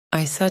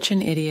I'm such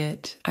an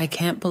idiot. I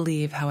can't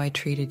believe how I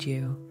treated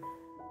you.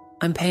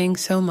 I'm paying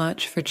so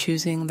much for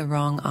choosing the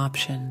wrong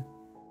option.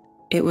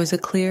 It was a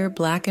clear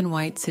black and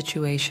white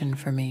situation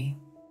for me.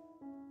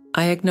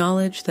 I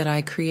acknowledge that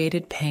I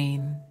created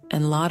pain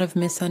and a lot of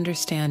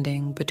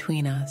misunderstanding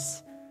between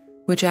us,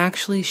 which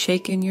actually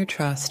shaken your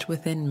trust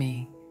within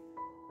me.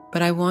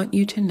 But I want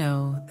you to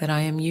know that I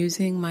am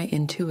using my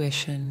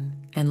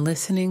intuition and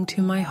listening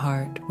to my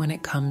heart when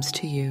it comes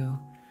to you,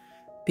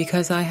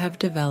 because I have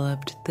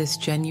developed this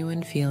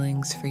genuine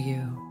feelings for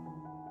you.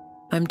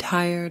 I'm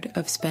tired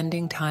of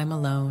spending time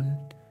alone.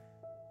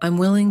 I'm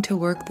willing to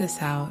work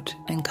this out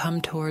and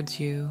come towards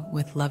you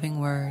with loving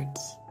words.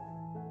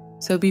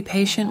 So be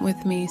patient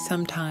with me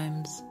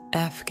sometimes.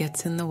 F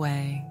gets in the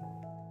way,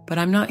 but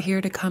I'm not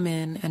here to come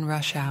in and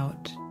rush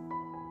out.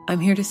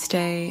 I'm here to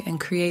stay and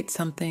create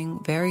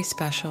something very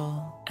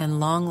special and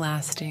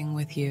long-lasting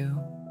with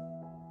you.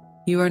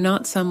 You are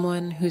not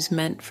someone who's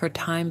meant for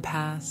time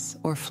pass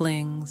or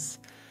flings.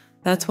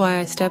 That's why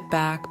I stepped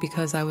back,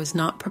 because I was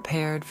not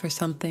prepared for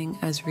something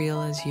as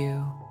real as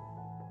you.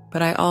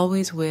 But I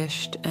always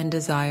wished and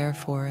desire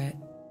for it.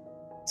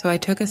 So I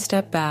took a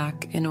step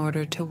back in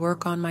order to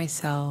work on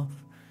myself,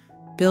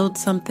 build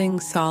something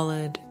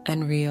solid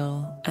and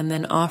real, and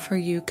then offer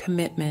you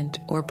commitment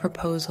or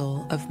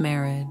proposal of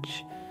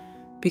marriage,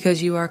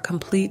 because you are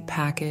complete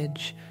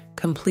package,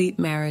 complete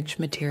marriage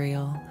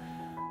material.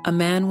 A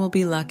man will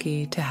be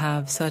lucky to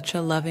have such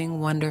a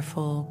loving,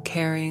 wonderful,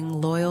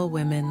 caring, loyal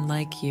woman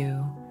like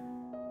you.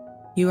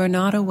 You are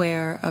not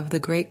aware of the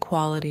great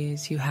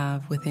qualities you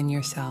have within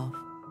yourself.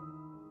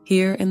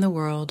 Here in the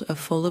world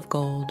full of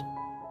gold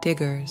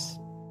diggers,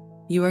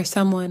 you are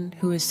someone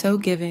who is so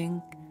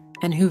giving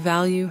and who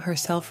value her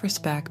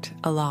self-respect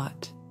a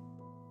lot.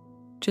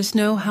 Just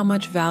know how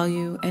much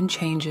value and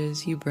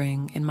changes you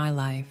bring in my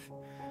life.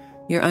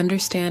 Your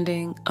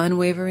understanding,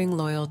 unwavering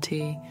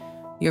loyalty,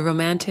 your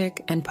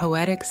romantic and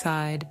poetic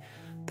side,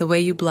 the way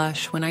you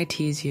blush when I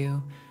tease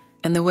you,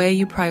 and the way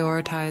you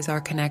prioritize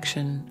our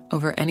connection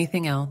over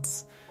anything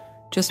else,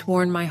 just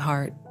warm my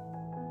heart.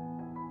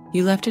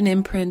 You left an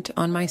imprint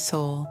on my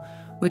soul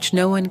which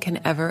no one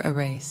can ever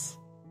erase.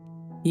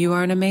 You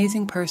are an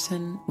amazing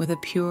person with a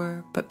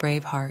pure but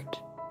brave heart.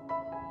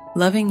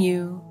 Loving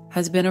you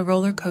has been a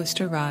roller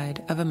coaster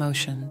ride of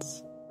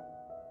emotions.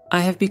 I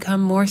have become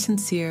more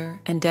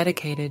sincere and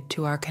dedicated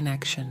to our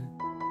connection.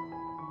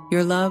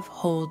 Your love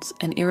holds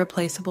an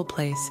irreplaceable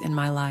place in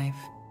my life.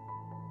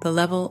 The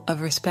level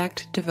of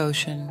respect,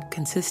 devotion,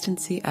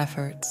 consistency,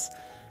 efforts,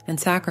 and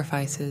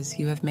sacrifices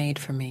you have made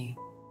for me,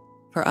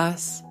 for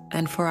us,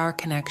 and for our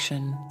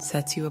connection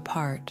sets you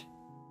apart.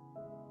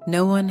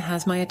 No one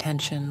has my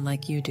attention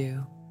like you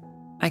do.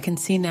 I can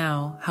see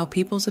now how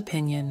people's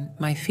opinion,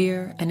 my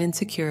fear, and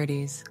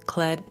insecurities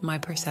cloud my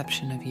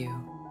perception of you.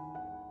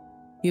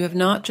 You have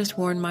not just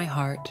won my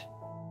heart,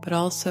 but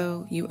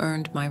also you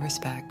earned my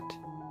respect.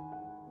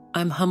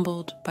 I'm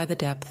humbled by the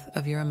depth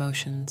of your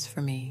emotions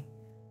for me,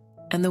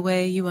 and the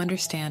way you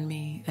understand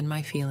me and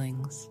my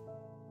feelings.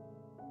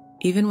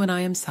 Even when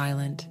I am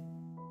silent,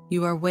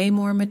 you are way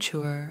more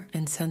mature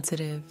and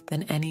sensitive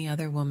than any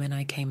other woman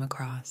I came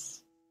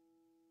across.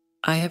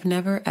 I have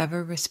never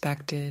ever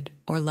respected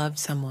or loved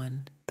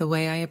someone the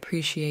way I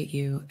appreciate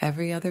you.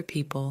 Every other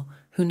people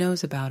who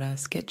knows about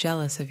us get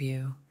jealous of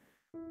you,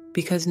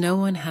 because no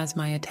one has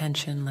my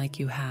attention like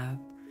you have.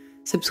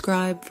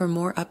 Subscribe for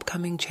more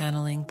upcoming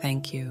channeling,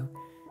 thank you,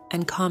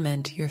 and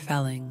comment your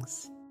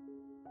fellings.